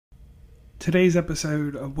Today's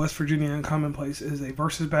episode of West Virginia Uncommonplace is a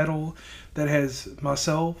versus battle that has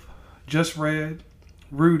myself, Just Red,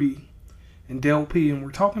 Rudy, and Del P. And we're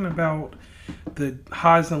talking about the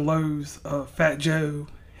highs and lows of Fat Joe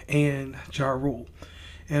and Ja Rule.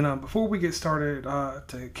 And before we get started,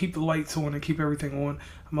 to keep the lights on and keep everything on,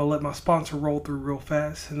 I'm going to let my sponsor roll through real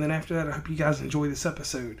fast. And then after that, I hope you guys enjoy this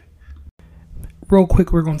episode. Real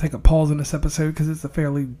quick, we're going to take a pause in this episode because it's a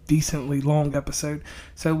fairly decently long episode.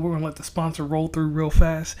 So we're going to let the sponsor roll through real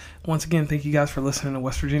fast. Once again, thank you guys for listening to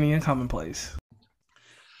West Virginia Uncommonplace.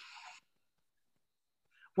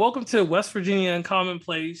 Welcome to West Virginia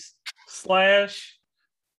Uncommonplace /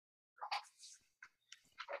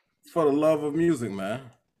 For the love of music, man.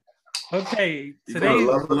 Okay, today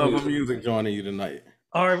for the love of music joining you tonight.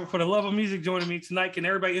 All right, for the love of music joining me tonight, can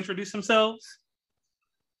everybody introduce themselves?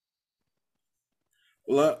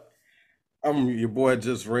 Well, I'm your boy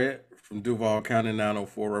Just Red from Duval County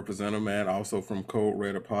 904 representative, man. Also from Code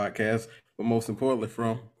Red podcast, but most importantly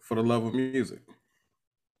from For the Love of Music.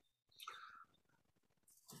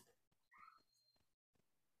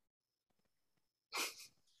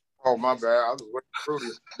 Oh, my bad. I was waiting for Rudy.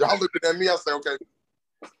 Y'all looking at me, I say, okay.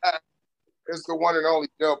 It's the one and only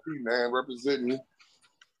LP, man, representing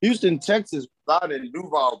Houston, Texas, out in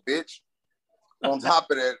Duval, bitch. On top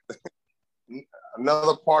of that,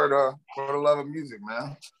 another part of For the Love of Music,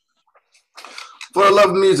 man. For the Love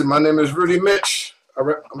of Music, my name is Rudy Mitch. I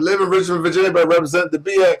live in Richmond, Virginia, but I represent the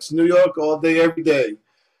BX, New York, all day, every day.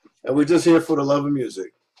 And we're just here for the love of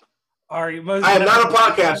music. All right, I am not a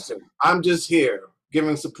podcaster. I'm just here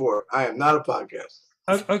giving support. I am not a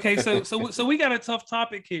podcaster. Okay, so we got a tough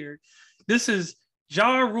topic here. This is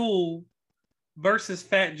Ja Rule versus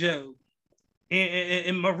Fat Joe.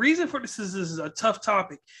 And my reason for this is a tough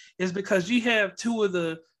topic is because you have two of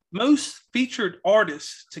the most featured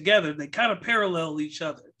artists together. They kind of parallel each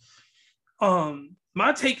other.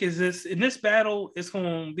 My take is this: in this battle, it's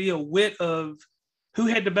going to be a wit of who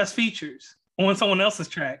had the best features on someone else's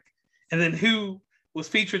track, and then who was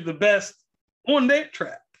featured the best on their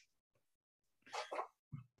track.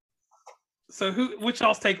 So, what's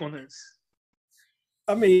y'all's take on this?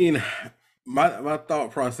 I mean, my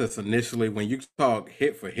thought process initially when you talk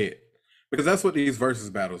hit for hit, because that's what these versus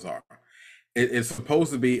battles are. It's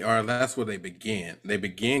supposed to be, or that's where they begin. They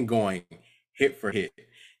begin going hit for hit.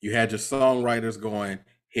 You had your songwriters going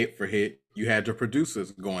hit for hit. You had your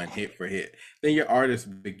producers going hit for hit. Then your artists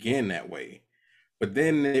begin that way. But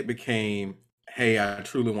then it became, hey, I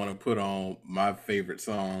truly want to put on my favorite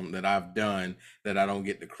song that I've done that I don't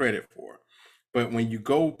get the credit for. But when you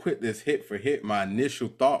go put this hit for hit, my initial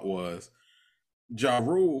thought was Ja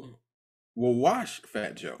Rule will wash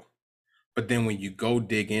Fat Joe. But then when you go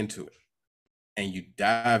dig into it and you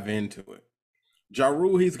dive into it, Ja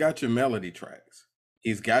Rule, he's got your melody tracks.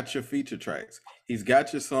 He's got your feature tracks. He's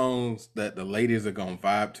got your songs that the ladies are going to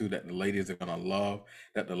vibe to, that the ladies are going to love,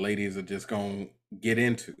 that the ladies are just going to get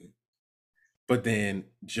into. But then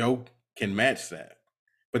Joe can match that.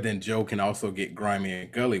 But then Joe can also get grimy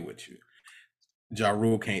and gully with you. Ja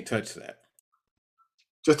Rule can't touch that.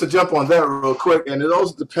 Just to jump on that real quick, and it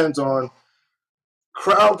also depends on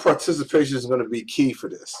crowd participation is going to be key for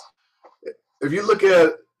this. If you look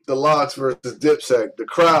at the Lox versus Dipset, the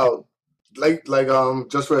crowd, like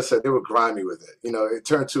Just Red said, they were grimy with it. You know, it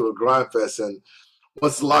turned to a grime fest, and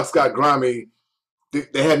once the Lox got grimy,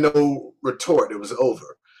 they had no retort. It was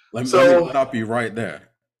over. Let me stop you right there.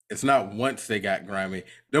 It's not once they got grimy.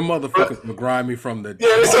 Them motherfuckers were grimy from the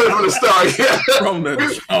they started from the start. Yeah, from the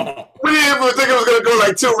jump. We didn't even think it was gonna go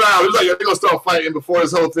like 2 rounds. It was like they're gonna start fighting before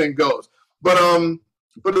this whole thing goes. But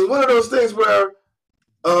it's one of those things where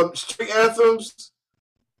street anthems,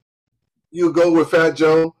 you go with Fat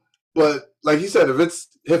Joe. But like you said, if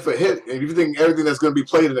it's hit for hit, and if you think everything that's gonna be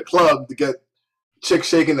played in the club to get chicks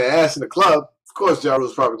shaking their ass in the club, of course Ja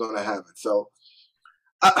Rule's probably gonna have it. So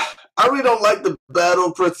I really don't like the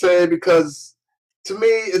battle per se because to me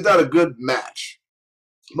it's not a good match.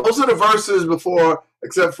 Most of the verses before,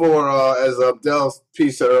 except for as Del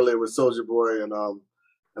P said earlier with Soulja Boy and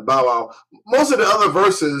Bow Wow, most of the other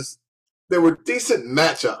verses they were decent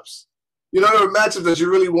matchups. You know, there were matchups that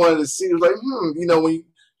you really wanted to see. It was like, you know, when you,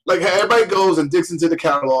 like everybody goes and digs into the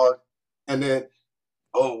catalog, and then,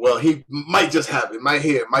 oh well, he might just have it, might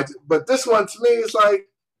hear, might. But this one to me is like.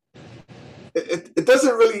 It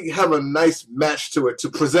doesn't really have a nice match to it to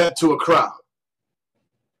present to a crowd.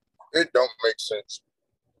 It don't make sense.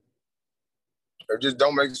 It just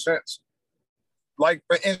don't make sense. Like,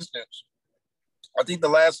 for instance, I think the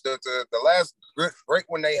last great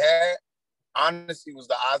one they had, honestly, was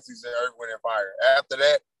the Ozzy's and Earth, Wind and Fire. After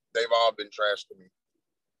that, they've all been trash to me.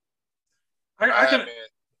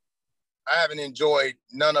 I I haven't enjoyed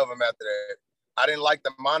none of them after that. I didn't like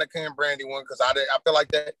the Monica and Brandy one because I feel like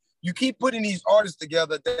that you keep putting these artists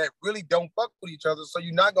together that really don't fuck with each other, so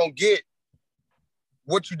you're not gonna get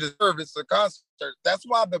what you deserve. It's a concert. That's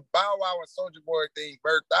why the Bow Wow and Soulja Boy thing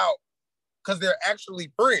birthed out, because they're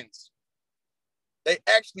actually friends. They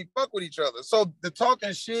actually fuck with each other. So the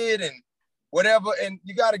talking shit and whatever, and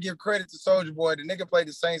you got to give credit to Soulja Boy. The nigga played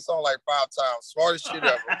the same song like 5 times. Smartest shit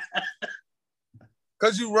ever.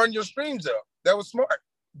 Because you run your streams up. That was smart.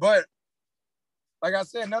 But like I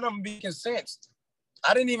said, none of them be consensed.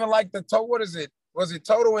 I didn't even like the what is it? Was it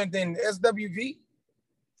Total and then SWV?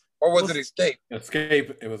 Or was it Escape?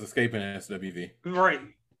 Escape. It was Escape and SWV. Right.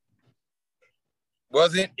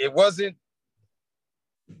 Was it? It wasn't.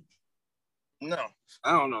 No,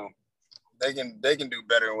 I don't know. They can do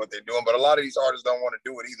better than what they're doing, but a lot of these artists don't want to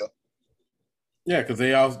do it either. Yeah, because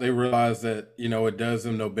they realize that, you know, it does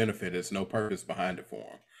them no benefit. It's no purpose behind it for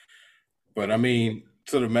them. But I mean,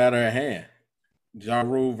 to the matter at hand, Ja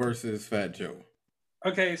Rule versus Fat Joe.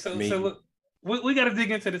 Okay, so look, we got to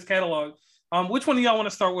dig into this catalog. Which one of y'all want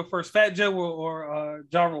to start with first, Fat Joe or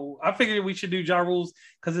Ja Rule? I figured we should do Ja Rule's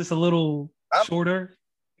because it's a little shorter.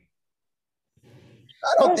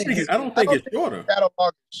 I don't think it's shorter.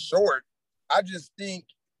 Catalog is short. I just think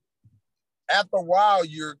after a while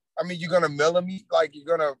you're gonna mellow me, like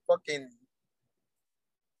you're gonna fucking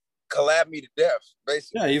collab me to death,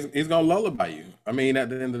 basically. Yeah, he's gonna lullaby you. I mean, at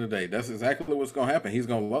the end of the day, that's exactly what's gonna happen. He's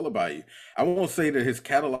gonna lullaby you. I won't say that his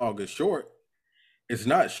catalog is short. It's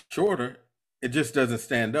not shorter. It just doesn't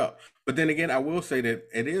stand up. But then again, I will say that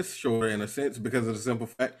it is shorter in a sense because of the simple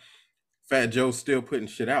fact Fat Joe's still putting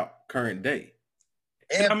shit out current day.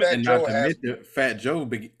 And Fat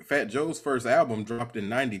Joe's first album dropped in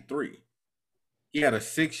 '93. He had a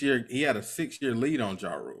 6-year lead on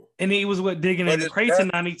Ja Rule. And he was Digging in the Crates in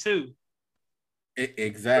 '92.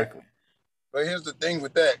 Exactly. But here's the thing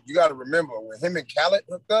with that. You got to remember, when him and Khaled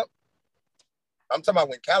hooked up, I'm talking about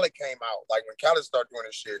when Khaled came out, like when Khaled started doing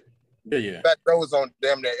this shit. Yeah. Fat Joe was on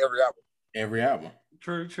damn near every album. Every album.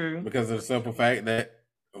 True. Because of the simple fact that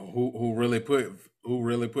who really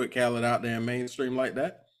put Khaled out there in mainstream like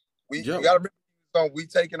that? You got to remember the song We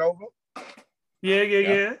Taking Over.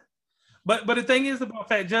 Yeah. But the thing is about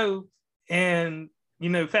Fat Joe, and you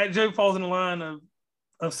know, Fat Joe falls in the line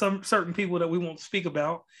of some certain people that we won't speak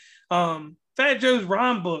about. Fat Joe's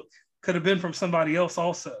rhyme book could have been from somebody else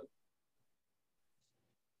also.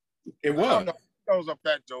 It was. I don't know. Those are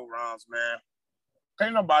Fat Joe rhymes, man.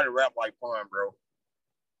 Ain't nobody rap like Pun, bro.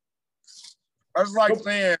 That's like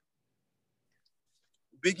saying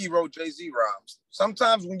Biggie wrote Jay-Z rhymes.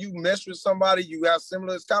 Sometimes when you mess with somebody, you have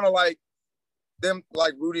similar. It's kind of like them,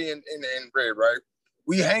 like Rudy and Red, right?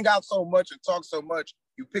 We hang out so much and talk so much,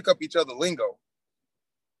 you pick up each other lingo.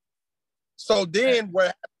 So then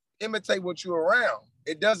imitate what you're around.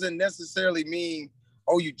 It doesn't necessarily mean,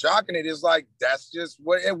 oh, you jocking it. It's like, that's just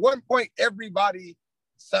what, at one point, everybody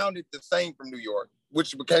sounded the same from New York,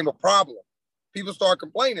 which became a problem. People start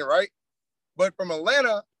complaining, right? But from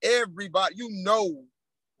Atlanta, everybody, you know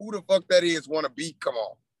who the fuck that is want to beat, come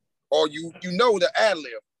on. Or you know the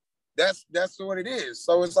ad-lib. That's what it is.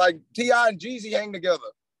 So it's like T.I. and Jeezy hang together,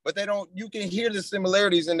 but they don't, you can hear the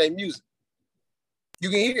similarities in their music. You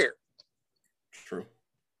can hear. True.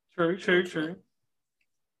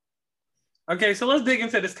 Okay, so let's dig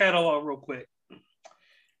into this catalog real quick. All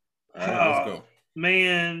right, let's go.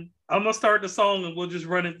 Man, I'm gonna start the song and we'll just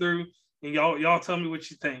run it through, and y'all tell me what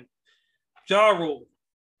you think. Ja Rule.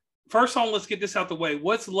 First song, let's get this out the way.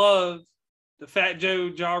 What's Love? The Fat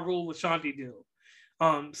Joe, Ja Rule, Ashanti deal.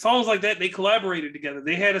 Songs like that, they collaborated together.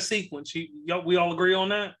 They had a sequence. We all agree on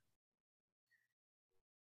that?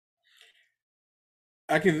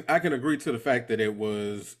 I can agree to the fact that it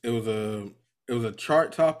was a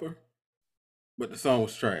chart topper, but the song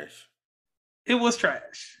was trash. It was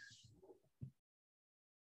trash.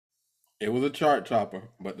 It was a chart topper,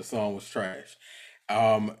 but the song was trash.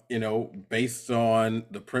 You know, based on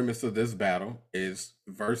the premise of this battle is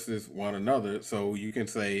versus one another. So you can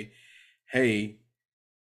say, hey,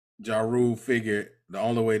 Ja Rule figured the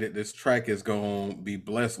only way that this track is going to be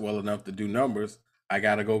blessed well enough to do numbers, I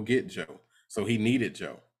got to go get Joe. So he needed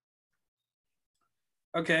Joe.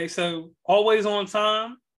 Okay, so Always on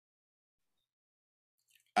Time.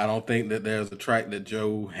 I don't think that there's a track that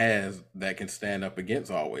Joe has that can stand up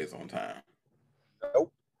against Always on Time.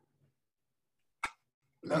 Nope.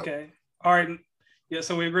 Okay. All right. Yeah,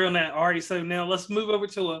 so we agree on that. All right, so now let's move over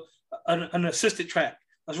to an assisted track.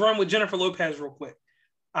 Let's run with Jennifer Lopez real quick.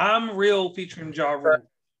 I'm Real featuring Ja Rule.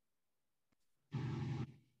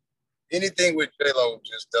 Anything with J-Lo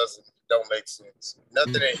just don't make sense.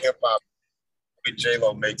 Nothing in hip-hop with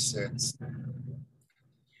J-Lo makes sense.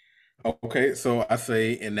 Okay, so I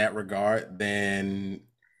say in that regard, then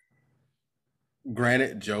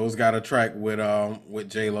granted, Joe's got a track with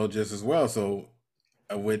J Lo just as well. So,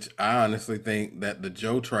 which I honestly think that the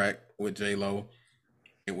Joe track with J Lo,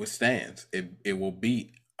 it withstands. It will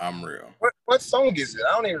beat I'm Real. What song is it?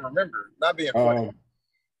 I don't even remember. Not being funny.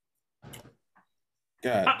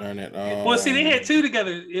 God darn it. Well, see, they had two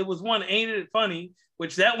together. It was one, Ain't It Funny,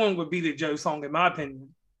 which that one would be the Joe song, in my opinion.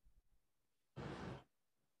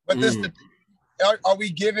 But are we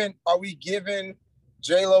giving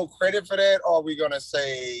J-Lo credit for that, or are we gonna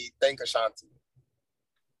say thank Ashanti?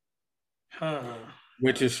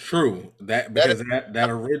 Which is true. That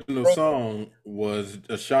original song was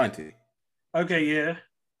Ashanti. Okay, yeah.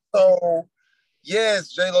 So yes,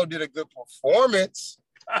 J-Lo did a good performance.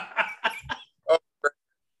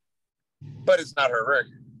 But it's not her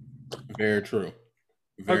record. Very true.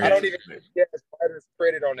 I don't even get writer's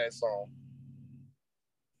credit on that song.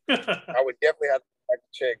 I would definitely have to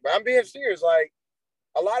check. But I'm being serious. Like,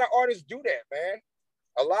 a lot of artists do that, man.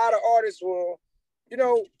 A lot of artists will, you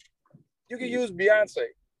can use Beyonce,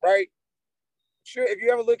 right? Sure, if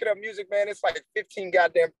you ever look at her music, man, it's like 15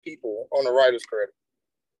 goddamn people on the writer's credit.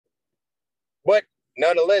 But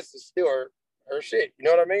nonetheless, it's still her shit. You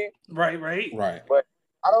know what I mean? Right. But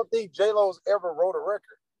I don't think J-Lo's ever wrote a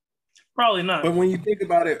record. Probably not. But when you think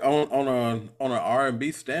about it on an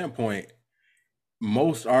R&B standpoint,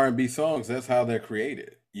 most R&B songs, that's how they're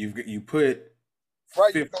created. You put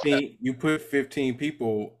 15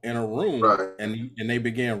 people in a room, and they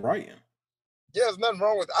begin writing. Yeah, there's nothing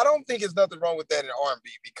wrong with it. I don't think there's nothing wrong with that in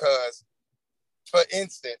R&B because, for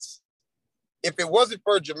instance, if it wasn't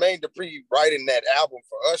for Jermaine Dupri writing that album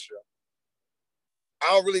for Usher, I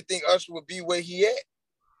don't really think Usher would be where he at.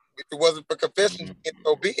 If it wasn't for Confessions being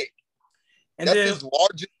so big. And that's his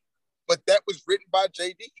largest, but that was written by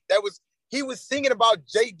JD. He was singing about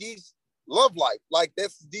JD's love life. Like,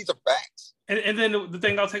 these are facts. And then the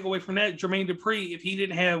thing I'll take away from that, Jermaine Dupri, if he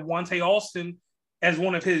didn't have Wante Austin as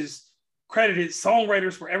one of his credited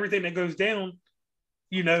songwriters for everything that goes down,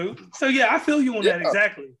 So yeah, I feel you on that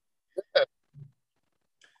exactly. Yeah.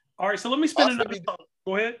 All right, so let me spin another song.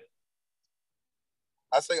 Go ahead.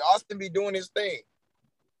 I say Austin be doing his thing.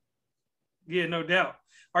 Yeah, no doubt.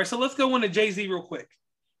 All right, so let's go into Jay-Z real quick.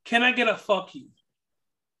 Can I get a fuck you?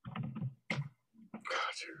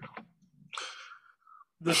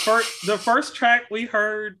 The first track we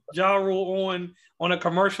heard Ja Rule on a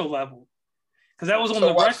commercial level, because that was on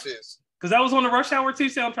the Rush. Because that was on the Rush Hour 2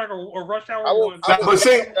 soundtrack or Rush Hour 1.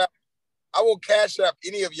 I will cash up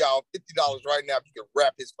any of y'all $50 right now if you can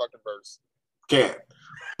rap his fucking verse. Can't.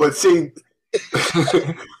 But see.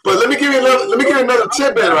 But let me give you another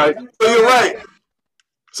tidbit, right? So you're right.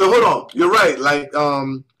 So hold on, you're right. Like,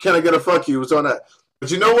 can I get a fuck you? Was on that.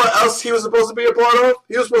 But you know what else he was supposed to be a part of?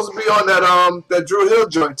 He was supposed to be on that Drew Hill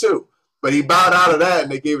joint too. But he bowed out of that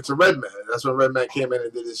and they gave it to Redman. That's when Redman came in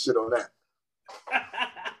and did his shit on that.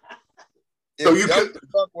 So you could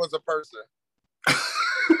fuck was a person.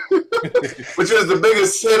 Which is the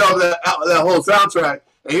biggest hit of that whole soundtrack.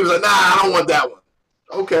 And he was like, nah, I don't want that one.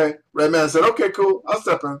 Okay. Redman said, okay, cool. I'll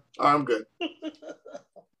step in. All right, I'm good.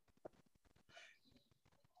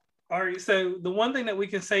 All right, so the one thing that we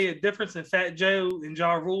can say a difference in Fat Joe and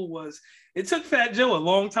Ja Rule was it took Fat Joe a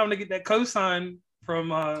long time to get that cosign from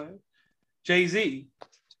Jay-Z.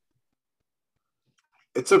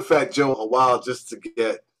 It took Fat Joe a while just to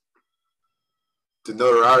get the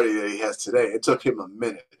notoriety that he has today. It took him a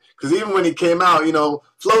minute. Because even when he came out,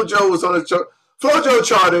 Flo Jo was on the chart. Flo Jo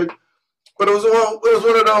charted, but it was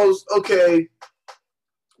one of those, okay,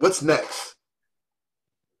 what's next?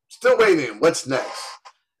 Still waiting. What's next?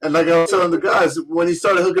 And like I was telling the guys, when he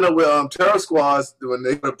started hooking up with Terror Squads, when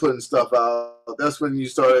they were putting stuff out, that's when you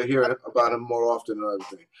started hearing about him more often and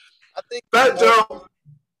everything. I think Fat Joe.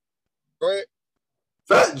 Go ahead.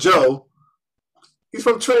 Fat Joe, he's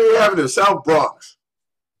from Trinity Avenue, South Bronx.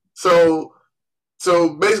 So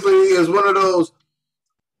basically, it's one of those.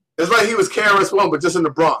 It's like he was KRS-One, but just in the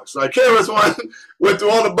Bronx. Like KRS-One went through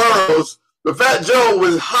all the boroughs, but Fat Joe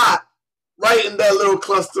was hot right in that little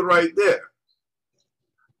cluster right there.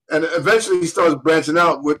 And eventually he starts branching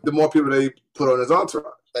out with the more people that he put on his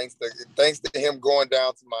entourage. Thanks to him going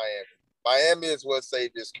down to Miami. Miami is what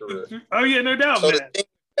saved his career. Oh, yeah, no doubt, so man. The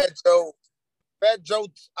thing, Fat Joe,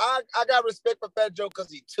 I got respect for Fat Joe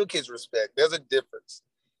because he took his respect. There's a difference.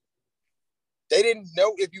 They didn't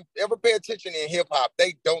know, if you ever pay attention in hip-hop,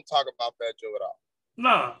 they don't talk about Fat Joe at all.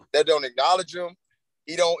 No. They don't acknowledge him.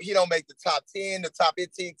 He don't make the top 10, the top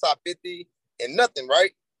 15, top 50, and nothing,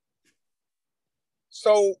 right?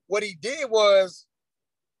 So what he did was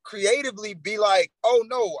creatively be like, oh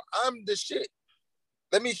no, I'm the shit.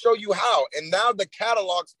 Let me show you how. And now the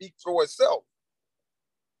catalog speaks for itself.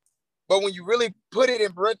 But when you really put it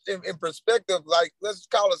in perspective, like, let's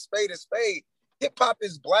call a spade a spade. Hip hop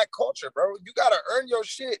is Black culture, bro. You got to earn your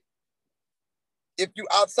shit if you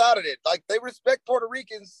outside of it. Like, they respect Puerto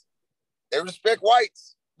Ricans, they respect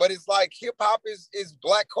whites, but it's like hip hop is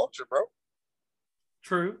Black culture, bro.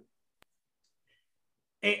 True.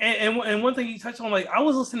 And one thing you touched on, like, I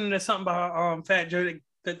was listening to something by Fat Joe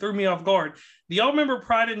that threw me off guard. Do y'all remember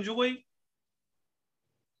Pride and Joy?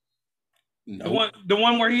 No. The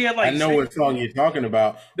one where he had like. I know what song you're talking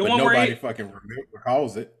about, but nobody fucking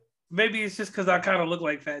recalls it. Maybe it's just because I kind of look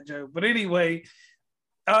like Fat Joe. But anyway,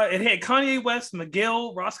 it had Kanye West,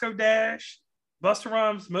 Miguel, Roscoe Dash, Busta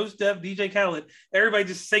Rhymes, Mos Def, DJ Khaled. Everybody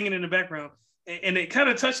just singing in the background. And it kind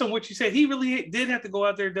of touched on what you said. He really did have to go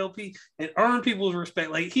out there, Del P, and earn people's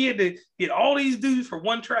respect. Like, he had to get all these dudes for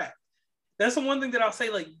one track. That's the one thing that I'll say.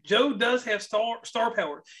 Like, Joe does have star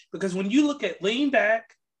power, because when you look at Lean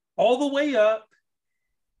Back, All the Way Up,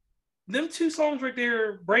 them two songs right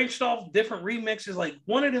there branched off different remixes. Like,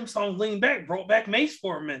 one of them songs, Lean Back, brought back Mace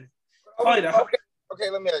for a minute. Okay,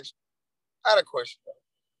 let me ask you. I had a question.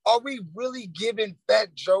 Are we really giving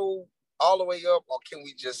Fat Joe All the Way Up, or can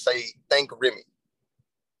we just say thank Remy?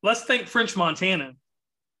 Let's thank French Montana.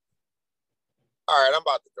 All right, I'm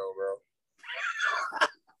about to go, bro.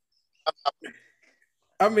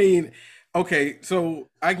 I mean, okay, so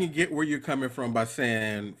I can get where you're coming from by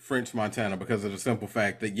saying French Montana, because of the simple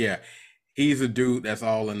fact that, yeah, he's a dude that's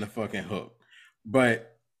all in the fucking hook.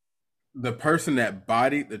 But the person that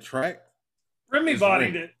bodied the track, Remy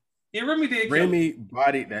bodied it. Yeah, Remy did. Remy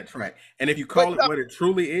bodied that track. And if you call it what it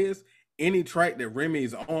truly is, any track that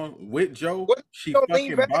Remy's on with Joe, she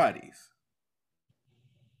fucking bodies.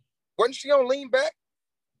 Wasn't she on Lean Back?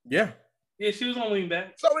 Yeah. Yeah, she was on Lean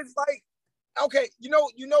Back. So it's like, okay, you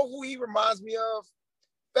know who he reminds me of?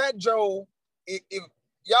 Fat Joe. If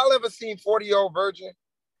y'all ever seen 40-Year-Old Virgin?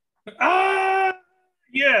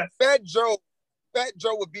 Yeah. Fat Joe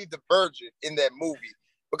would be the virgin in that movie,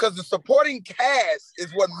 because the supporting cast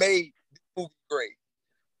is what made the movie great,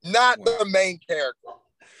 not the main character.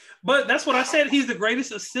 But that's what I said. He's the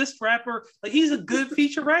greatest assist rapper. Like, he's a good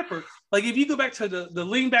feature rapper. Like, if you go back to the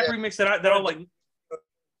Lean Back remix that I like,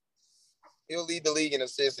 he'll lead the league in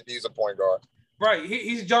assists if he's a point guard. Right.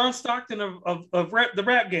 He's John Stockton of the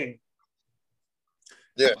rap game.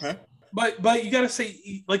 Yeah. Okay. But you got to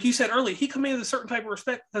say, like you said earlier, he commands a certain type of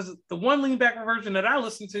respect, because the one Lean Back version that I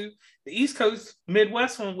listened to, the East Coast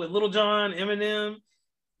Midwest one with Lil Jon, Eminem,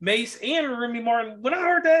 Mace, and Remy Martin. When I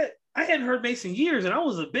heard that, I hadn't heard Mace in years, and I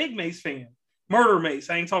was a big Mace fan. Murder Mace.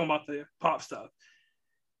 I ain't talking about the pop stuff.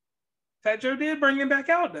 Fat Joe did bring him back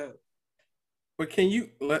out, though. But can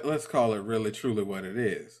you, let's call it really truly what it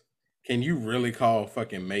is. Can you really call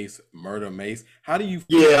fucking Mace Murder Mace? How do you?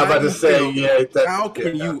 Yeah, I'm about to say, yeah. How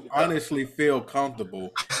can you honestly feel comfortable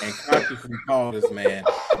and consciously call this man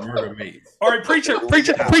Murder Mace? All right, Preacher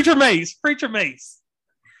Mace.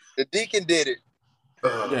 The Deacon did it.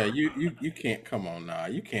 Yeah, you can't. Come on now,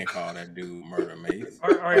 you can't call that dude Murder Mace.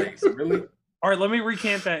 All right, like, really? All right, let me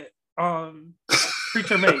recant that.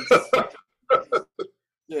 Preacher Mace.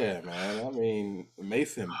 Yeah, man. I mean,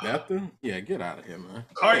 Mason Betha. Yeah, get out of here, man.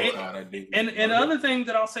 All right, and the other thing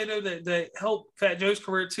that I'll say though that helped Fat Joe's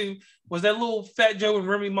career too was that little Fat Joe and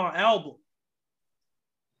Remy Ma album.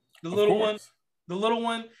 The little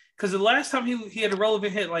one, because the last time he had a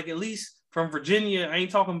relevant hit, like at least from Virginia, I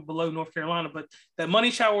ain't talking below North Carolina, but that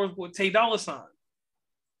Money Shower with Tay Dolla $ign.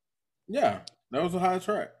 Yeah, that was a high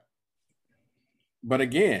track. But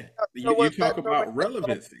again, you talk about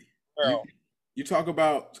relevancy. You talk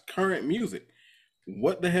about current music.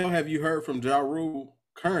 What the hell have you heard from Ja Rule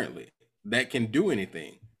currently that can do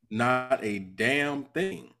anything? Not a damn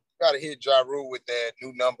thing. Gotta hit Ja Rule with that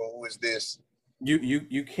new number. Who is this?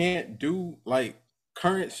 You can't do like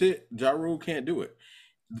current shit. Ja Rule can't do it.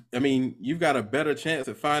 I mean, you've got a better chance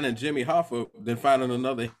at finding Jimmy Hoffa than finding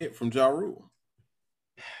another hit from Ja Rule.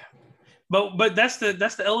 But that's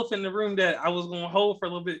the elephant in the room that I was going to hold for a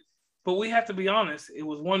little bit. But we have to be honest. It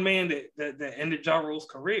was one man that ended Ja Rule's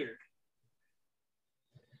career.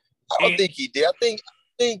 I don't think he did. I think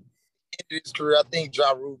in his career, I think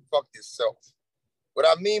Ja Rule fucked himself. What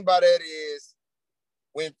I mean by that is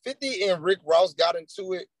when 50 and Rick Ross got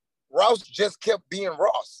into it, Ross just kept being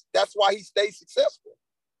Ross. That's why he stayed successful.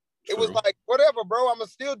 True. It was like, whatever, bro. I'm going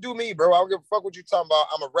to still do me, bro. I don't give a fuck what you talking about.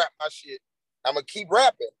 I'm going to rap my shit. I'm going to keep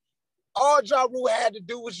rapping. All Ja Rule had to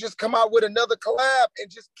do was just come out with another collab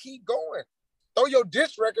and just keep going. Throw your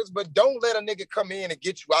diss records, but don't let a nigga come in and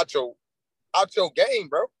get you out your game,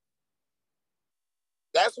 bro.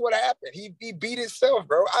 That's what happened. He beat himself,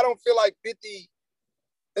 bro. I don't feel like 50.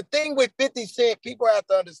 The thing with 50 Cent, people have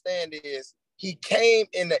to understand is he came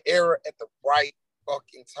in the era at the right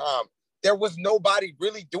fucking time. There was nobody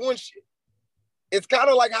really doing shit. It's kind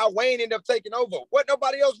of like how Wayne ended up taking over. What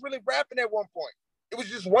nobody else really rapping at one point. It was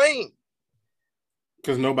just Wayne.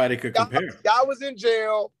 Because nobody could compare. Guy was in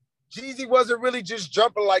jail. Jeezy wasn't really just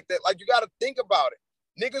jumping like that. Like, you got to think about it.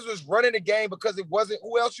 Niggas was running the game because it wasn't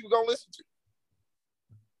who else you going to listen to.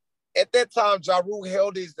 At that time, Ja Rule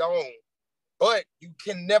held his own. But you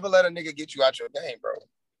can never let a nigga get you out your game, bro.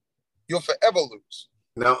 You'll forever lose.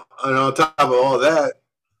 Now, and on top of all that,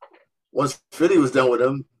 once 50 was done with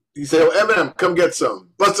him, he said, "Oh, Eminem, come get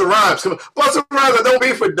some. Busta Rhymes, come. Busta Rhymes, I don't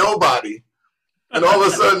beef with nobody." And all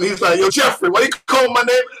of a sudden, he's like, "Yo, Jeffrey, why you call my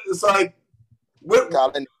name?" It's like,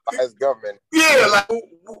 calling as government. Yeah, like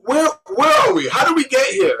where are we? How did we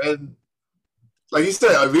get here? And like you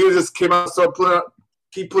said, Avita just came out and started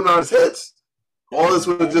keep putting on his hits. All this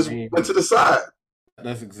would have just went to the side.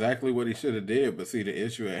 That's exactly what he should have did. But see, the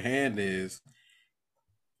issue at hand is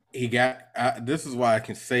he got. This is why I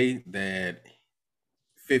can say that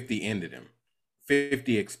 50 ended him.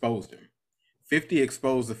 50 exposed him. 50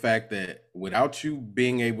 exposed the fact that without you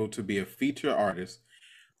being able to be a feature artist,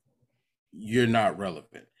 you're not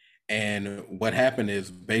relevant. And what happened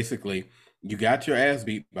is basically you got your ass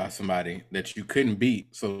beat by somebody that you couldn't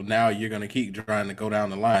beat. So now you're going to keep trying to go down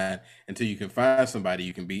the line until you can find somebody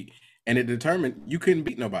you can beat. And it determined you couldn't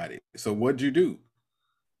beat nobody. So what'd you do?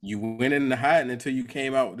 You went in the hiding until you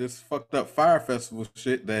came out with this fucked up Fire Festival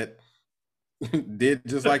shit that did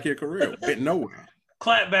just like your career. Went nowhere.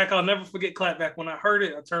 Clapback, I'll never forget Clapback. When I heard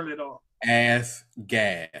it, I turned it off. Ass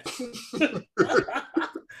gas.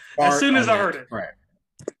 As soon as I heard it. Crap.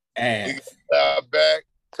 Ass. Back.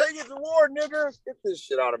 Take it to war, nigga. Get this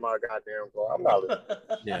shit out of my goddamn car. I'm not listening.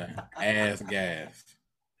 Yeah, ass gas.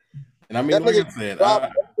 And I mean, like I said,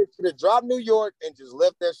 should have dropped New York and just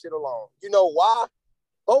left that shit alone. You know why?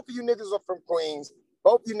 Both of you niggas are from Queens.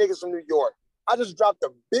 Both of you niggas from New York. I just dropped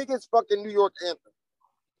the biggest fucking New York anthem.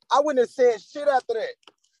 I wouldn't have said shit after that.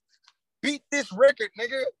 Beat this record,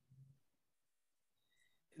 nigga.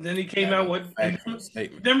 Then he came out with.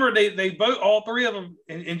 Remember, they both, all three of them,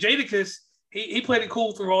 and Jadakiss, he played it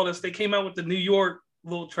cool through all this. They came out with the New York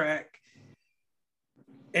little track,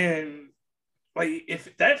 and like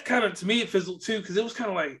if that kind of, to me, it fizzled too, because it was kind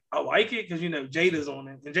of like, I like it because, you know, Jada's on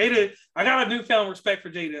it, and Jada, I got a newfound respect for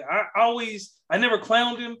Jada. I never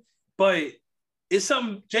clowned him, but it's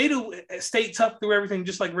something. Jada stayed tough through everything,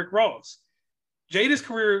 just like Rick Ross. Jada's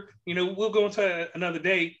career, you know, we'll go into another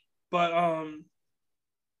day, but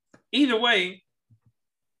either way,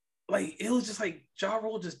 like, it was just like Ja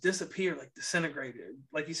Rule just disappeared, like disintegrated,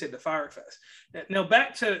 like you said, the Fire Fest. Now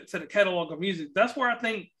back to the catalog of music. That's where I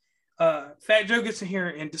think Fat Joe gets in here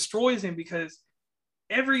and destroys him, because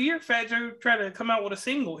every year Fat Joe tried to come out with a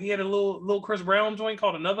single. He had a little Chris Brown joint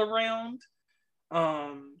called Another Round.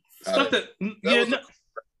 Stuff that yeah, no,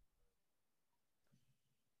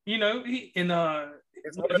 you know, he and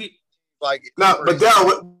he like no, but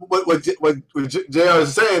Dal, what JR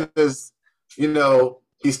is saying is, you know,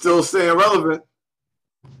 he's still staying relevant.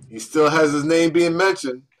 He still has his name being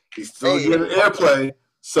mentioned. He's still getting airplay.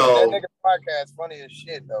 So that nigga podcast funny as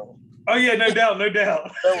shit though. Oh yeah, no doubt. That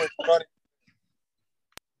was funny.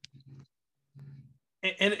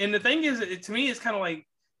 And the thing is, to me, it's kind of like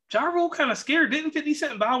Ja Rule kind of scared. Didn't 50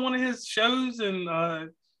 Cent buy one of his shows and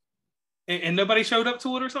nobody showed up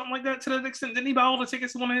to it or something like that to that extent? Didn't he buy all the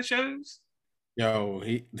tickets to one of his shows? Yo,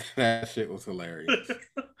 that shit was hilarious.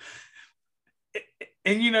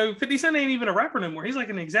 And, you know, 50 Cent ain't even a rapper anymore. He's like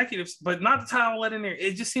an executive, but not the title let in there.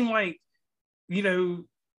 It just seemed like, you know,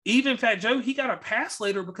 even Fat Joe, he got a pass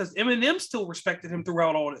later because Eminem still respected him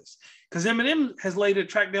throughout all this. Because Eminem has laid a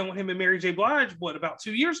track down with him and Mary J. Blige, about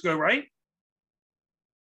 2 years ago, right?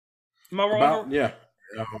 Am I wrong? Yeah.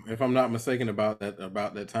 If I'm not mistaken about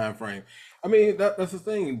that time frame. I mean, that's the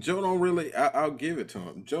thing. Joe don't really, I'll give it to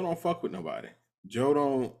him. Joe don't fuck with nobody. Joe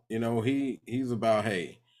don't, you know, he's about,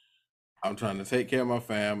 hey, I'm trying to take care of my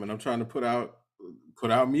fam and I'm trying to put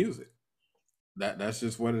out music. That's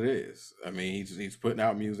just what it is. I mean, he's putting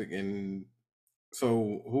out music, and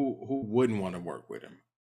so who wouldn't want to work with him?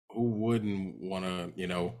 Who wouldn't want to, you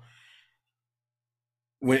know,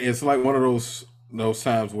 when it's like one of those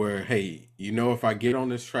times where, hey, you know, if I get on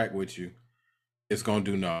this track with you, it's gonna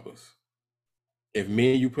do numbers. If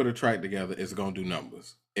me and you put a track together, it's gonna do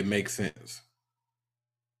numbers. It makes sense.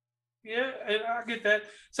 Yeah, I get that.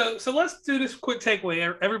 So let's do this quick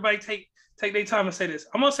takeaway. Everybody take their time and say this.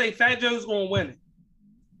 I'm gonna say Fat Joe's gonna win it,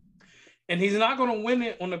 and he's not gonna win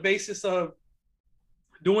it on the basis of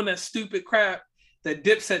doing that stupid crap that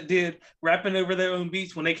Dipset did rapping over their own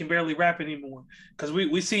beats when they can barely rap anymore. Because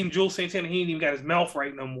we seen Jules Santana, he ain't even got his mouth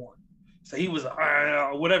right no more. So he was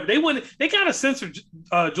whatever. They kind of censored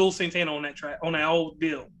Jules Santana on that track, on that old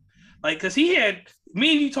deal. Like, because he had,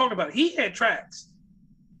 me and you talked about it, he had tracks.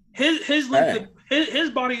 His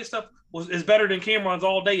body and stuff is better than Cameron's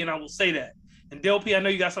all day, and I will say that. And Del P, I know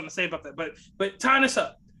you got something to say about that, but tying this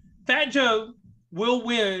up, Fat Joe will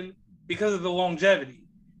win because of the longevity,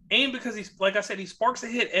 and because he's, like I said, he sparks a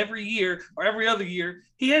hit every year or every other year.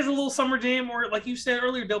 He has a little summer jam, or like you said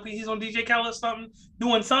earlier, Del P, he's on DJ Khaled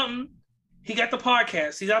doing something. He got the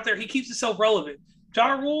podcast. He's out there. He keeps himself relevant.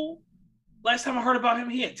 Ja Rule, last time I heard about him,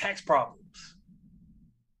 he had tax problems.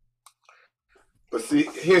 But see,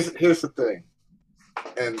 here's the thing,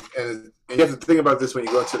 and you have to think about this when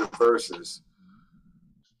you go into the verses.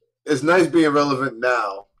 It's nice being relevant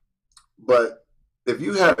now, but if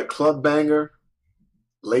you had a club banger,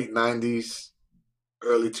 late 90s,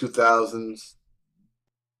 early 2000s,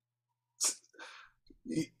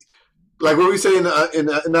 like what we say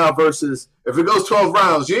in our verses, if it goes 12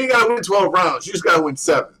 rounds, you ain't got to win 12 rounds. You just got to win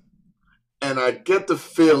 7. And I get the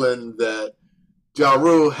feeling that Ja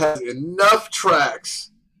Rule has enough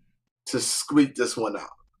tracks to squeak this one out.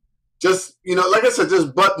 Just, like I said,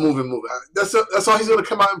 just butt moving. That's all he's going to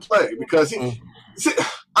come out and play, because see,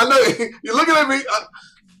 I know you're looking at me.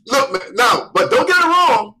 Look, man, now, but don't get it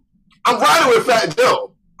wrong. I'm riding with Fat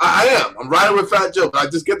Joe. I am. I'm riding with Fat Joe. But I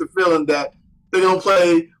just get the feeling that they're going to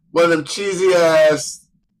play one of them cheesy-ass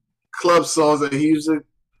club songs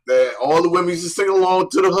that all the women used to sing along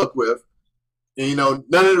to the hook with. And,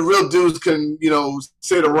 none of the real dudes can,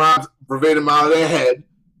 say the rhymes verbatim out of their head.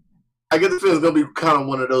 I get the feeling it's going to be kind of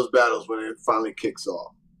one of those battles when it finally kicks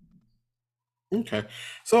off. Okay.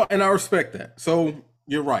 So, and I respect that. So,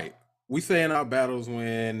 you're right. We say in our battles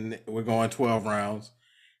when we're going 12 rounds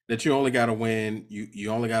that you only got to win, you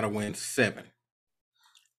only got to win 7.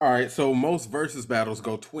 All right. So, most versus battles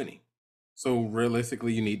go 20. So,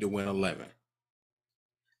 realistically, you need to win 11.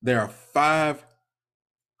 There are 5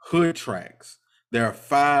 hood tracks. There are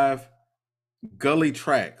 5 gully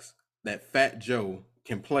tracks that Fat Joe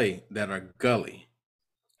can play that are gully,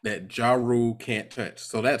 that Ja Rule can't touch.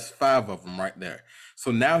 So that's 5 of them right there.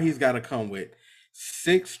 So now he's got to come with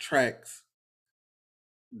 6 tracks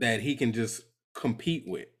that he can just compete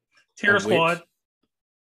with. Terror Squad.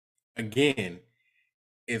 Again,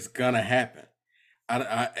 it's going to happen.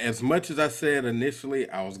 I as much as I said initially,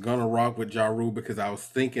 I was going to rock with Ja Rule because I was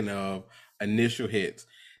thinking of initial hits.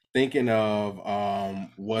 Thinking of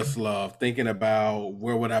What's Love, thinking about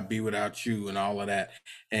Where Would I Be Without You and all of that.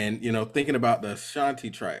 And, thinking about the Ashanti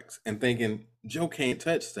tracks and thinking Joe can't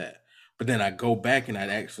touch that. But then I go back and I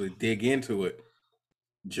actually dig into it.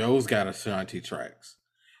 Joe's got Ashanti tracks.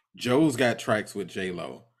 Joe's got tracks with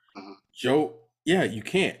J-Lo. Joe, yeah, you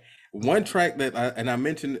can't. One track that I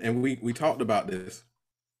mentioned, and we talked about this.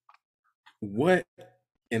 What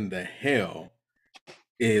in the hell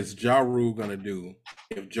is Ja Rule gonna do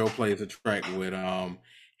if Joe plays a track with him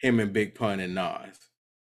and Big Pun and Nas?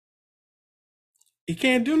 He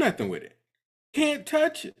can't do nothing with it. Can't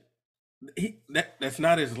touch it. That's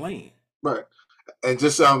not his lane. Right. And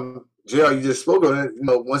just JR, you just spoke on it.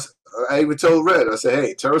 Once I even told Red, I said,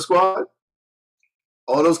 hey, Terror Squad,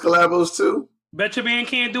 all those collabos too. Bet your man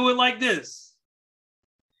can't do it like this.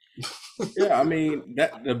 Yeah, I mean,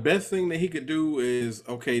 that the best thing that he could do is,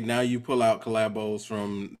 okay, now you pull out collabos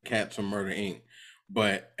from Cats from Murder Inc.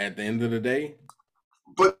 But at the end of the day,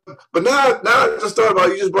 but now I just thought about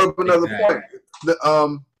it, you just brought up another point.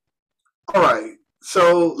 All right,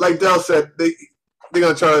 so like Del said, they're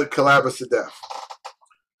gonna try to collab us to death.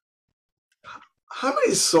 How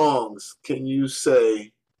many songs can you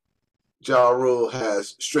say Ja Rule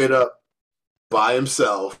has straight up by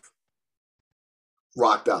himself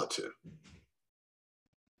rocked out to?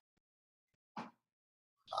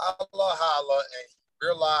 Holla, and he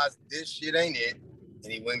realized this shit ain't it,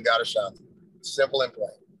 and he went and got a shot. Simple and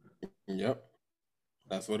plain. Yep.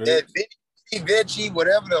 That's what it is. Veggie,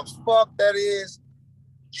 whatever the fuck that is,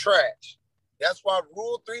 trash. That's why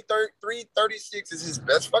Rule 336 is his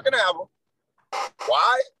best fucking album.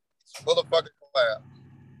 Why? It's full of fucking collab.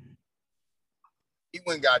 He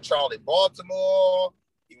went and got Charlie Baltimore.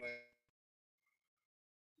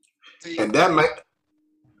 And that might...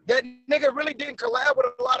 That nigga really didn't collab with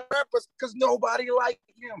a lot of rappers because nobody liked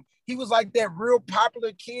him. He was like that real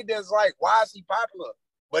popular kid that's like, why is he popular?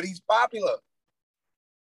 But he's popular.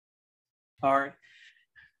 All right.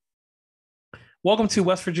 Welcome to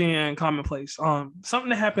West Virginia and Commonplace. Something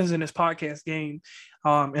that happens in this podcast game,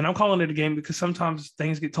 and I'm calling it a game because sometimes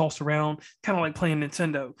things get tossed around, kind of like playing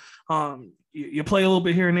Nintendo. you play a little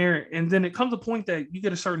bit here and there, and then it comes a point that you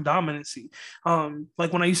get a certain dominancy.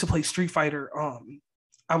 Like when I used to play Street Fighter,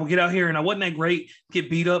 I would get out here and I wasn't that great, get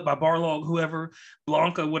beat up by Barlog, whoever,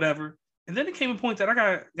 Blanca, whatever. And then it came a point that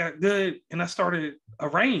I got good and I started a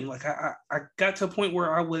reign. Like I got to a point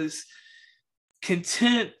where I was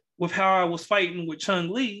content with how I was fighting with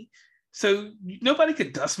Chun-Li. So nobody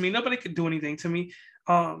could dust me. Nobody could do anything to me.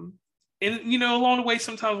 And, along the way,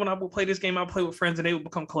 sometimes when I would play this game, I would play with friends and they would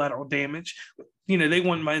become collateral damage. They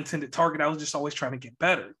weren't my intended target. I was just always trying to get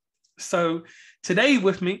better. So today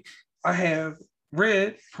with me, I have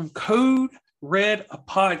Red from Code Red, a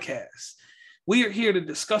podcast. We are here to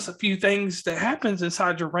discuss a few things that happens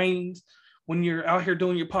inside your reigns when you're out here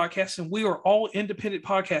doing your podcast. And we are all independent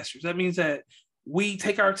podcasters. That means that we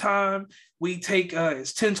take our time. We take,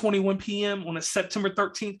 it's 10:21 p.m. on a September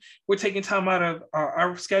 13th. We're taking time out of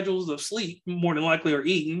our schedules of sleep, more than likely, or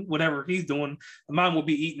eating, whatever he's doing. Mine will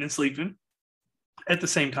be eating and sleeping at the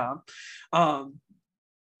same time.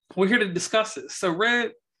 We're here to discuss this. So,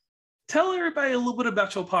 Red, tell everybody a little bit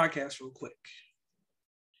about your podcast real quick.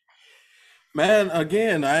 Man,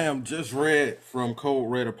 again, I am just Red from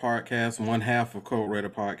Code Red, a podcast, one half of Code Red, a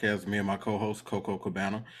podcast, me and my co-host, Coco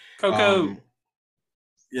Cabana. Coco.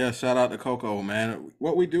 Yeah, shout out to Coco, man.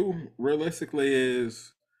 What we do realistically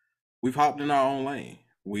is we've hopped in our own lane.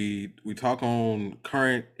 We talk on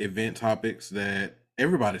current event topics that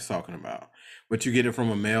everybody's talking about, but you get it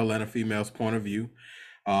from a male and a female's point of view.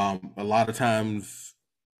 A lot of times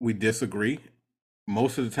we disagree.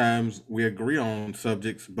 Most of the times we agree on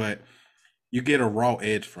subjects, but you get a raw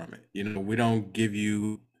edge from it. We don't give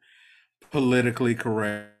you politically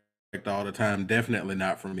correct all the time. Definitely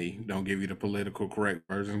not for me. Don't give you the political correct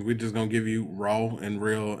version. We're just gonna give you raw and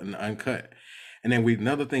real and uncut. And then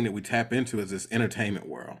another thing that we tap into is this entertainment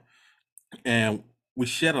world. And we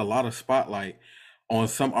shed a lot of spotlight on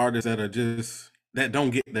some artists that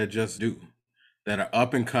don't get their just due, that are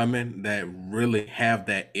up and coming, that really have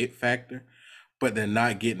that it factor, but they're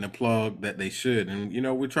not getting the plug that they should. And,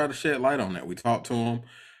 we try to shed light on that. We talk to them,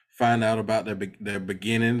 find out about their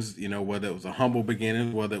beginnings, whether it was a humble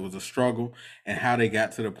beginning, whether it was a struggle, and how they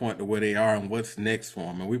got to the point to where they are and what's next for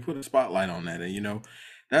them. And we put a spotlight on that. And,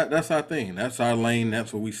 that's our thing. That's our lane.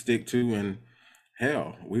 That's what we stick to. And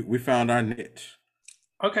hell, we found our niche.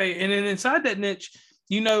 Okay. And then inside that niche,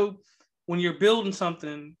 when you're building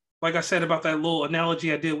something, like I said about that little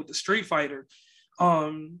analogy I did with the Street Fighter,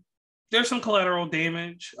 there's some collateral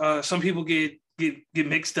damage. Some people get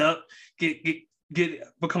mixed up,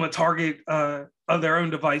 become a target of their own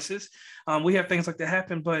devices. We have things like that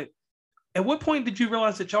happen. But at what point did you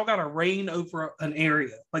realize that y'all got to reign over an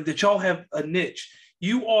area, like that y'all have a niche?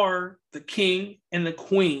 You are the king and the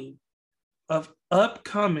queen of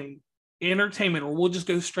upcoming entertainment, or we'll just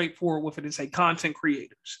go straight forward with it and say content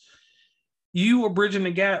creators. You are bridging the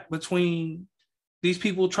gap between these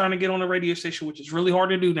people trying to get on a radio station, which is really hard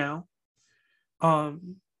to do now,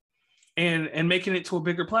 and making it to a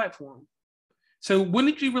bigger platform. So when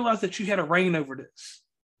did you realize that you had a reign over this?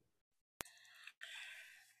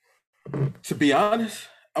 To be honest,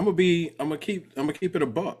 I'm gonna keep it a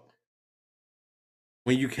buck.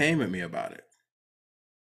 When you came at me about it,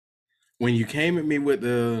 when you came at me with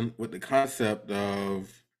the concept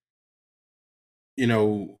of,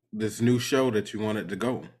 this new show that you wanted to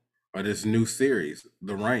go, or this new series,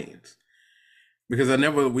 The Reigns, because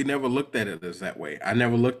we never looked at it as that way. I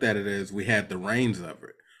never looked at it as we had the reins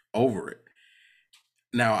over it.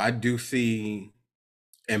 Now I do see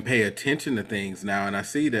and pay attention to things now, and I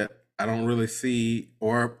see that I don't really see,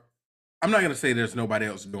 or I'm not going to say there's nobody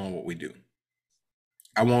else doing what we do.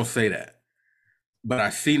 I won't say that, but I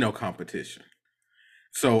see no competition.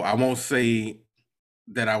 So I won't say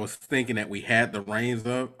that I was thinking that we had the reins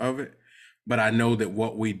of it, but I know that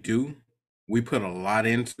what we do, we put a lot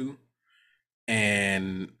into,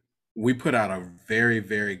 and we put out a very,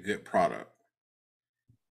 very good product.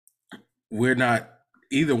 We're not,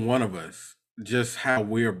 either one of us, just how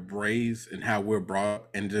we're raised and how we're brought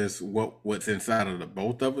and just what's inside of the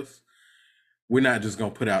both of us, we're not just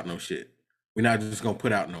going to put out no shit. We're not just going to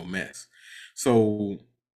put out no mess. So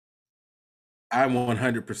I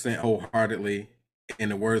 100% wholeheartedly, in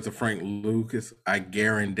the words of Frank Lucas, I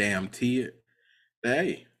guarantee it, that,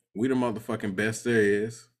 hey, we the motherfucking best there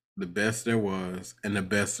is, the best there was, and the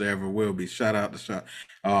best there ever will be. Shout out to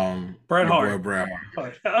Bret Hart. Bret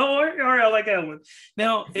Hart. Oh, all right, I like that one.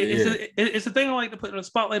 Now, it's a thing I like to put a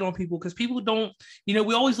spotlight on people, because people don't, we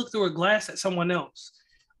always look through a glass at someone else.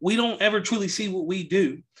 We don't ever truly see what we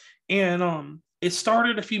do. And it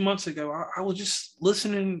started a few months ago. I was just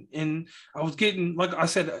listening, and I was getting, like I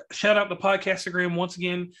said, shout out to Podcastagram once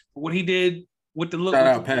again for what he did with the look. Shout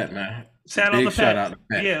out Pat, man. Shout Big out to shout Pat. out to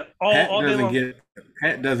Pat. Yeah, Pat all day doesn't long.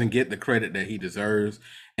 Pat doesn't get the credit that he deserves.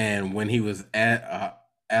 And when he was at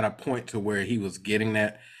a point to where he was getting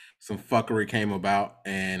that, some fuckery came about,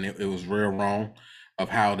 and it was real wrong of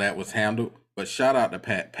how that was handled. But shout out to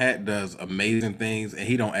Pat. Pat does amazing things, and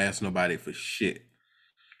he don't ask nobody for shit.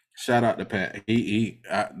 Shout out to Pat.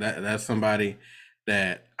 That's somebody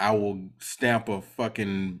that I will stamp a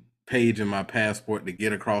fucking page in my passport to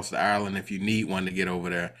get across the island if you need one to get over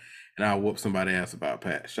there, and I'll whoop somebody else about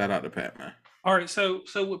Pat. Shout out to Pat, man. All right, so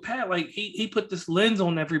with Pat, like he put this lens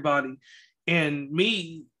on everybody, and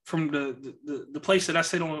me from the place that I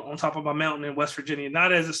sit on top of my mountain in West Virginia,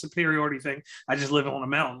 not as a superiority thing. I just live on a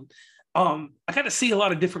mountain. I got to see a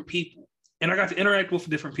lot of different people, and I got to interact with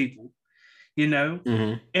different people, you know.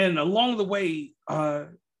 Mm-hmm. And along the way,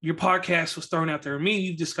 your podcast was thrown out there. Me and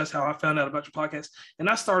you discussed how I found out about your podcast, and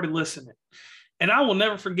I started listening. And I will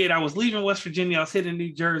never forget, I was leaving West Virginia, I was hitting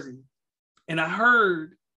New Jersey, and I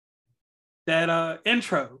heard that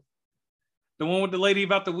intro, the one with the lady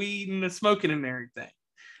about the weed and the smoking and everything.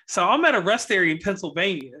 So I'm at a rest area in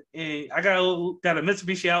Pennsylvania, and I got a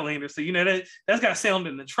Mitsubishi Outlander, so you know that's got sound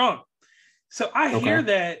in the trunk. So I hear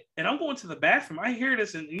that, and I'm going to the bathroom. I hear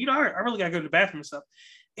this, and you know I really gotta go to the bathroom and stuff.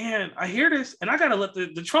 And I hear this, and I gotta let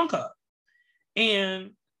the trunk up, and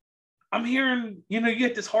I'm hearing, you know, you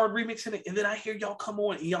get this hard remix in it, and then I hear y'all come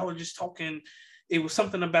on, and y'all are just talking. It was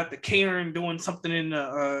something about the Karen doing something in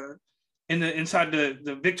the inside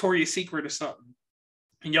the Victoria's Secret or something,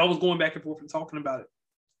 and y'all was going back and forth and talking about it.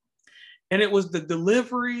 And it was the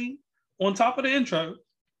delivery on top of the intro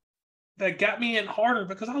that got me in harder,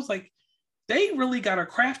 because I was like, they really got a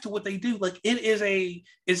craft to what they do. Like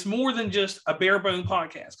it's more than just a bare bone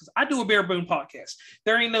podcast. Because I do a bare bone podcast.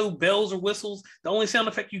 There ain't no bells or whistles. The only sound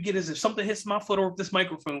effect you get is if something hits my foot or if this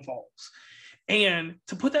microphone falls. And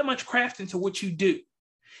to put that much craft into what you do,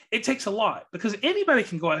 it takes a lot, because anybody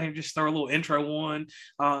can go out here and just throw a little intro on,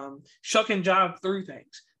 shuck and jive through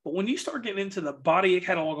things. But when you start getting into the body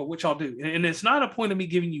catalog of what y'all do, and it's not a point of me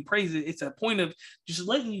giving you praise, it's a point of just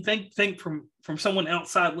letting you think from someone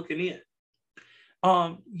outside looking in.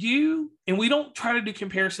 You, and we don't try to do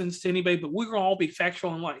comparisons to anybody, but we're going to all be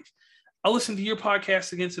factual in life. I listened to your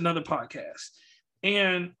podcast against another podcast,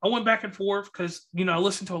 and I went back and forth because, you know, I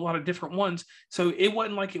listened to a lot of different ones. So it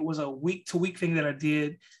wasn't like it was a week to week thing that I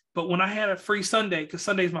did. But when I had a free Sunday, because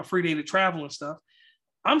Sunday is my free day to travel and stuff,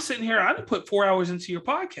 I'm sitting here, I done put 4 hours into your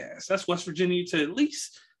podcast. That's West Virginia to at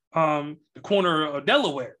least the corner of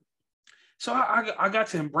Delaware. So I got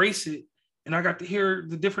to embrace it, and I got to hear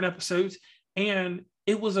the different episodes. And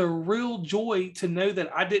it was a real joy to know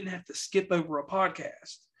that I didn't have to skip over a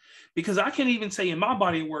podcast, because I can even say in my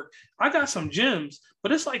body of work, I got some gems,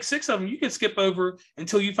 but it's like 6 of them you can skip over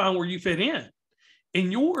until you find where you fit in.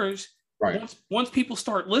 In yours, right. Once people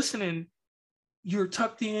start listening, you're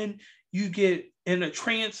tucked in, you get in a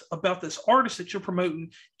trance about this artist that you're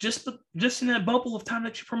promoting, just in that bubble of time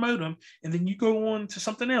that you promote them, and then you go on to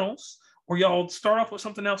something else, or y'all start off with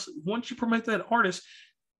something else. Once you promote that artist,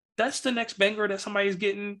 that's the next banger that somebody's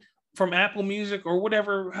getting from Apple Music or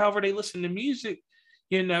whatever, however they listen to music,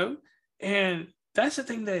 you know. And that's the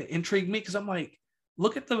thing that intrigued me, because I'm like,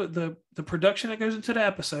 look at the production that goes into the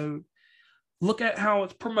episode. Look at how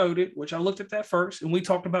it's promoted, which I looked at that first, and we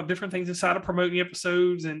talked about different things inside of promoting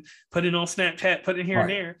episodes and putting it on Snapchat, putting it here and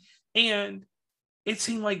there. And it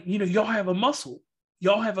seemed like, you know, y'all have a muscle.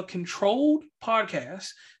 Y'all have a controlled podcast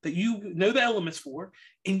that you know the elements for,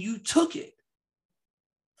 and you took it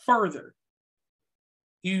further.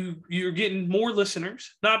 You're getting more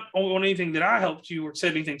listeners, not on anything that I helped you or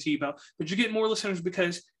said anything to you about, but you're getting more listeners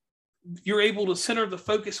because you're able to center the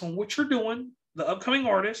focus on what you're doing, the upcoming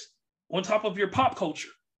artist, on top of your pop culture.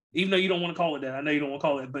 Even though you don't want to call it that. I know you don't want to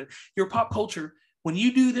call it, but your pop culture, when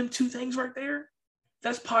you do them two things right there,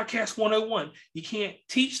 that's podcast 101. You can't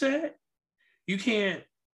teach that. You can't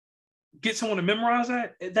get someone to memorize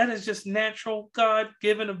that. That is just natural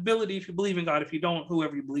God-given ability if you believe in God. If you don't,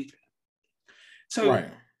 whoever you believe in. So,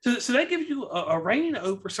 so that gives you a reign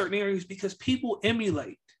over certain areas, because people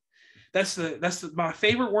emulate. That's my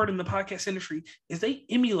favorite word in the podcast industry, is they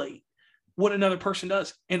emulate what another person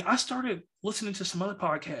does. And I started listening to some other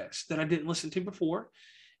podcasts that I didn't listen to before,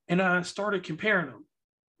 and I started comparing them.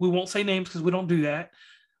 We won't say names because we don't do that,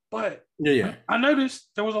 but I noticed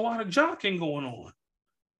there was a lot of jocking going on.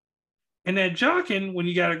 And that jocking, when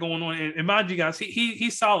you got it going on, and mind you guys,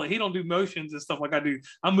 he's solid. He don't do motions and stuff like I do.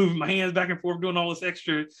 I'm moving my hands back and forth, doing all this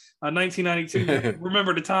extra 1992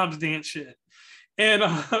 remember the times dance shit. And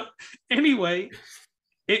anyway,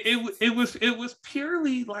 it was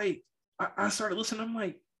purely like, I started listening. I'm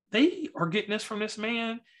like, they are getting this from this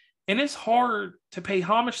man, And it's hard to pay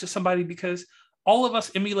homage to somebody because all of us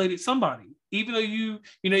emulated somebody. Even though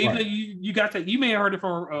even though you got that, you may have heard it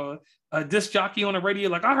from a disc jockey on the radio.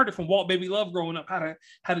 Like I heard it from Walt Baby Love growing up,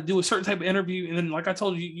 how to do a certain type of interview. And then, like I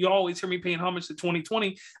told you, you always hear me paying homage to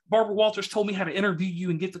 2020. Barbara Walters told me how to interview you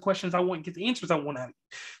and get the questions I want and get the answers I want out of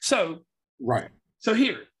you. So, right. So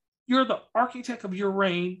here, you're the architect of your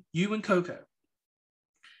reign, you and Coco.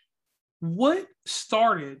 What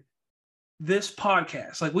started this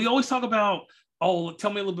podcast? Like we always talk about, oh,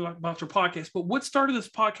 tell me a little bit about your podcast, but what started this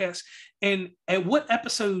podcast, and at what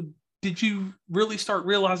episode did you really start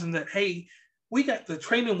realizing that, hey, we got the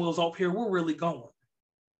training wheels up here, we're really going?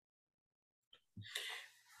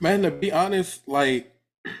 Man, to be honest, like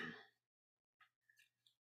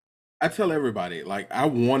I tell everybody, like I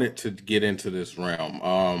wanted to get into this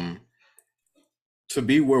realm, to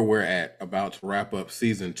be where we're at, about to wrap up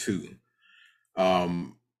season 2.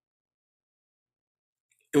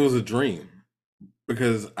 It was a dream.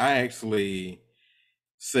 Because I actually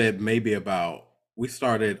said maybe we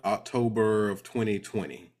started October of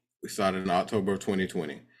 2020. We started in October of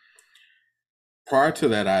 2020. Prior to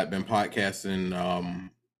that, I had been podcasting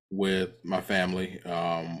with my family,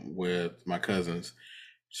 with my cousins.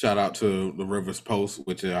 Shout out to the Rivers Post,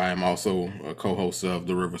 which I am also a co-host of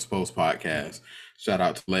the Rivers Post podcast. Shout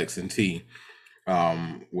out to Lex and T.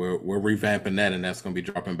 We're revamping that, and that's going to be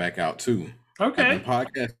dropping back out too. Okay. I've been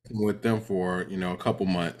podcasting with them for, a couple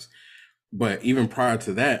months. But even prior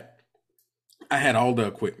to that, I had all the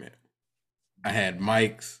equipment. I had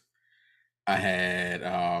mics. I had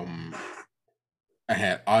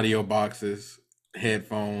audio boxes,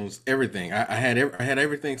 headphones, everything. I had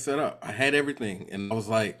everything set up. I had everything. And I was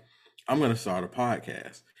like, I'm going to start a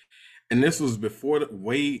podcast. And this was before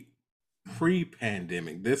way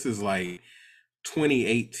pre-pandemic. This is like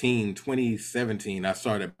 2018, 2017, I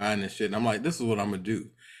started buying this shit. And I'm like, this is what I'm going to do.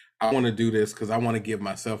 I want to do this because I want to give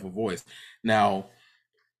myself a voice. Now,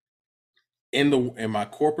 in my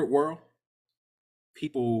corporate world,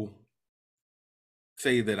 people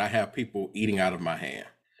say that I have people eating out of my hand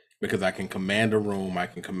because I can command a room, I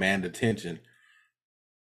can command attention.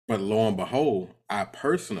 But lo and behold, I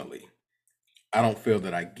don't feel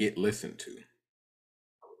that I get listened to.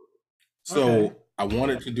 So I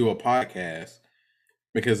wanted to do a podcast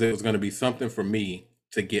because it was going to be something for me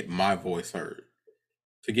to get my voice heard,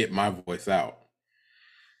 to get my voice out.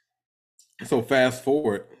 So fast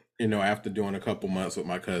forward, after doing a couple months with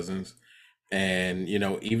my cousins and,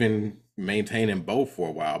 even maintaining both for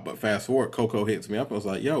a while, but fast forward, Coco hits me up. I was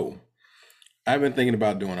like, yo, I've been thinking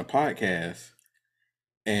about doing a podcast.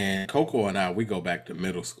 And Coco and I, we go back to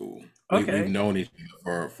middle school. We've known each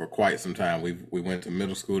other for quite some time. We went to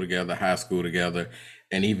middle school together, high school together,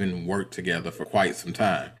 and even worked together for quite some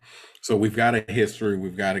time. So we've got a history,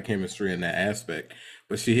 we've got a chemistry in that aspect.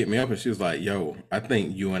 But she hit me up and she was like, yo, I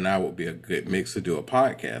think you and I would be a good mix to do a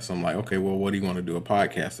podcast. So I'm like, okay, well, what do you want to do a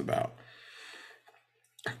podcast about?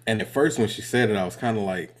 And at first when she said it, I was kind of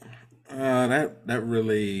like, that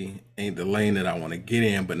really ain't the lane that I want to get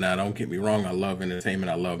in. But now don't get me wrong, I love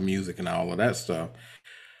entertainment, I love music and all of that stuff.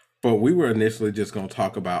 But we were initially just going to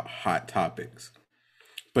talk about hot topics.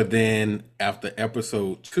 But then after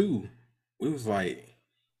episode 2, we was like,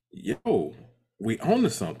 yo, we on to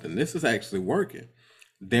something. This is actually working.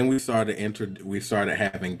 Then we started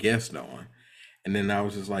having guests on. And then I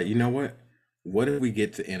was just like, you know what? What if we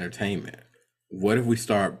get to entertainment? What if we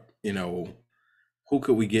start, who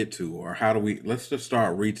could we get to? Or let's just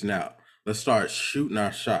start reaching out. Let's start shooting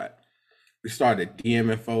our shot. We started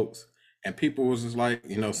DMing folks. And people was just like,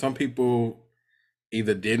 some people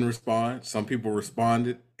either didn't respond, some people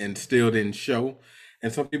responded and still didn't show,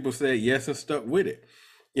 and some people said yes and stuck with it.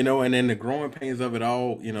 And then the growing pains of it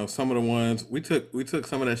all, some of the ones we took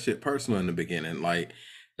some of that shit personal in the beginning. Like,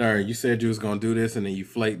 darn, you said you was gonna do this and then you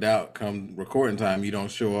flaked out. Come recording time, you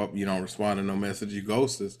don't show up, you don't respond to no message, you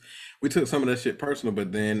ghost us. We took some of that shit personal,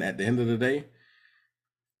 but then at the end of the day,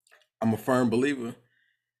 I'm a firm believer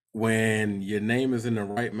when your name is in the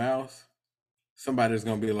right mouth, somebody's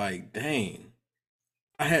gonna be like, dang,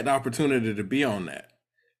 I had the opportunity to be on that.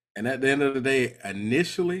 And at the end of the day,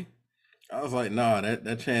 initially, I was like, nah,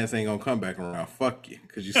 that chance ain't gonna come back around. Fuck you,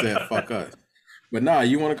 because you said fuck us. But nah,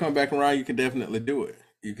 you want to come back around, you can definitely do it.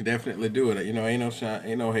 You can definitely do it.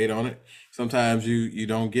 Ain't no hate on it. Sometimes you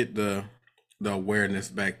don't get the awareness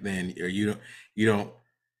back then, or you don't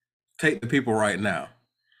take the people right now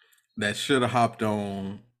that should have hopped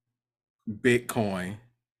on Bitcoin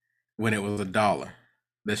when it was $1,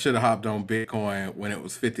 that should have hopped on Bitcoin when it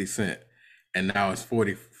was 50 cents, and now it's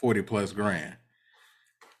 40 plus grand.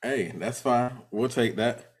 Hey, that's fine. We'll take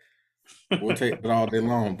that. We'll take it all day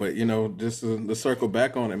long. But just to circle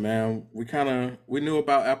back on it, man, we knew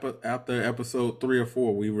about after episode 3 or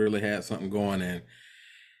 4, we really had something going, and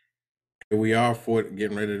here we are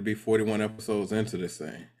getting ready to be 41 episodes into this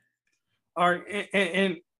thing. All right,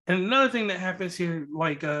 and another thing that happens here,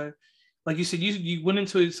 like you said, you went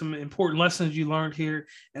into some important lessons you learned here,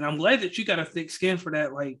 and I'm glad that you got a thick skin for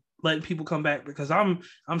that, like letting people come back, because I'm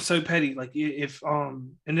so petty. Like if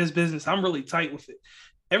in this business, I'm really tight with it.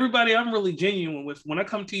 Everybody, I'm really genuine with. When I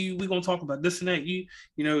come to you, we're gonna talk about this and that. You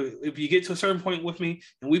know, if you get to a certain point with me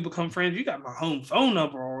and we become friends, you got my home phone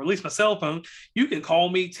number, or at least my cell phone. You can call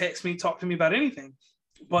me, text me, talk to me about anything.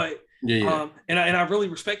 But and I really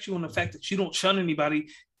respect you on the fact that you don't shun anybody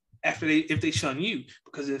if they shun you,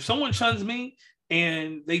 because if someone shuns me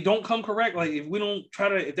and they don't come correct, like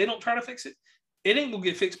if they don't try to fix it, it ain't gonna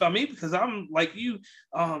get fixed by me, because I'm like you.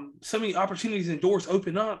 So many opportunities and doors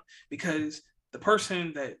open up because the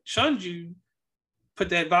person that shunned you put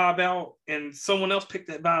that vibe out and someone else picked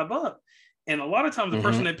that vibe up. And a lot of times the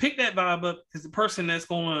person that picked that vibe up is the person that's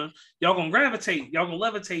y'all gonna gravitate, y'all gonna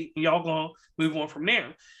levitate, and y'all gonna move on from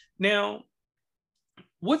there. Now,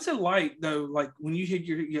 what's it like though? Like when you hear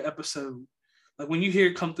your episode, like when you hear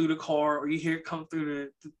it come through the car or you hear it come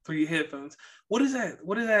through your headphones, what is that?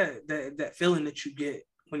 What is that feeling that you get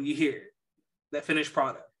when you hear it, that finished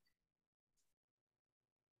product?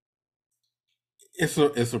 It's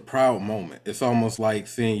a proud moment. It's almost like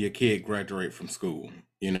seeing your kid graduate from school,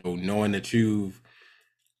 knowing that you've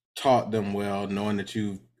taught them well, knowing that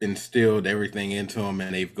you've instilled everything into them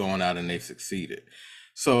and they've gone out and they've succeeded.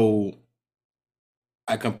 So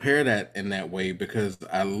I compare that in that way because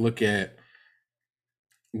I look at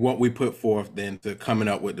what we put forth then to coming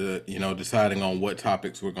up with deciding on what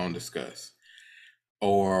topics we're going to discuss.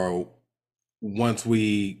 Or once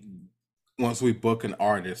we book an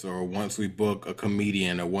artist, or once we book a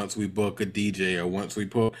comedian, or once we book a DJ, or once we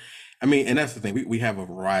put, and that's the thing, we have a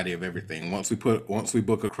variety of everything. Once we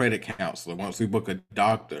book a credit counselor, once we book a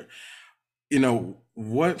doctor,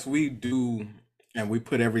 once we do and we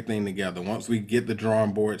put everything together, once we get the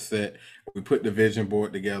drawing board set, we put the vision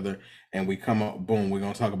board together and we come up, boom, we're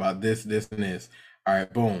going to talk about this, this, and this. All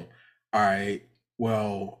right, boom. All right,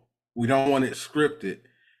 well, we don't want it scripted,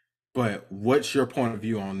 but what's your point of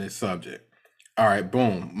view on this subject? All right,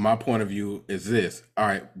 boom, my point of view is this. All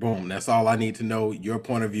right, boom, that's all I need to know. Your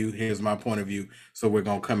point of view, here's my point of view. So we're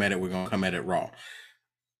going to come at it raw.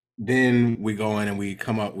 Then we go in and we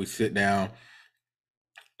sit down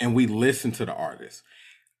and we listen to the artist.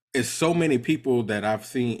 It's so many people that I've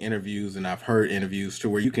seen interviews and I've heard interviews to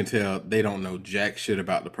where you can tell they don't know jack shit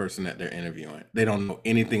about the person that they're interviewing. They don't know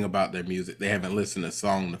anything about their music. They haven't listened to a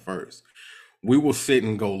song first. We will sit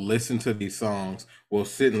and go listen to these songs. We'll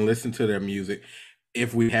sit and listen to their music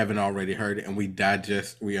if we haven't already heard it, and we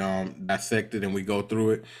dissect it, and we go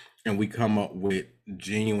through it, and we come up with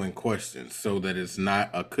genuine questions so that it's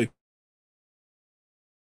not a cookie.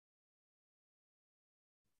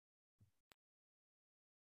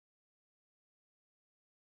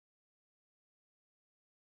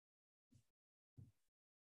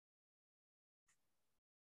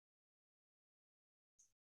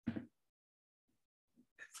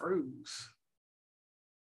 Froze.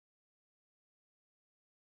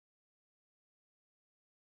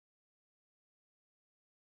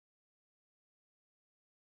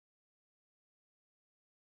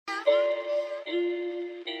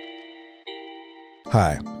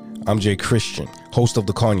 Hi, I'm Jay Christian, host of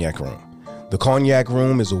The Cognac Room. The Cognac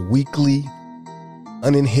Room is a weekly,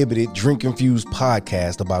 uninhibited, drink-infused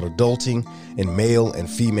podcast about adulting and male and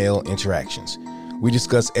female interactions. We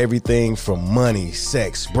discuss everything from money,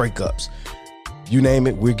 sex, breakups. You name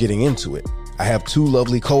it, we're getting into it. I have two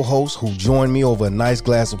lovely co-hosts who join me over a nice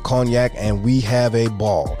glass of cognac, and we have a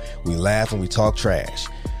ball. We laugh and we talk trash.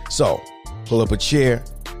 So, pull up a chair,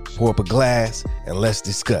 pour up a glass, and let's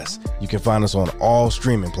discuss. You can find us on all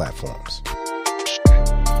streaming platforms.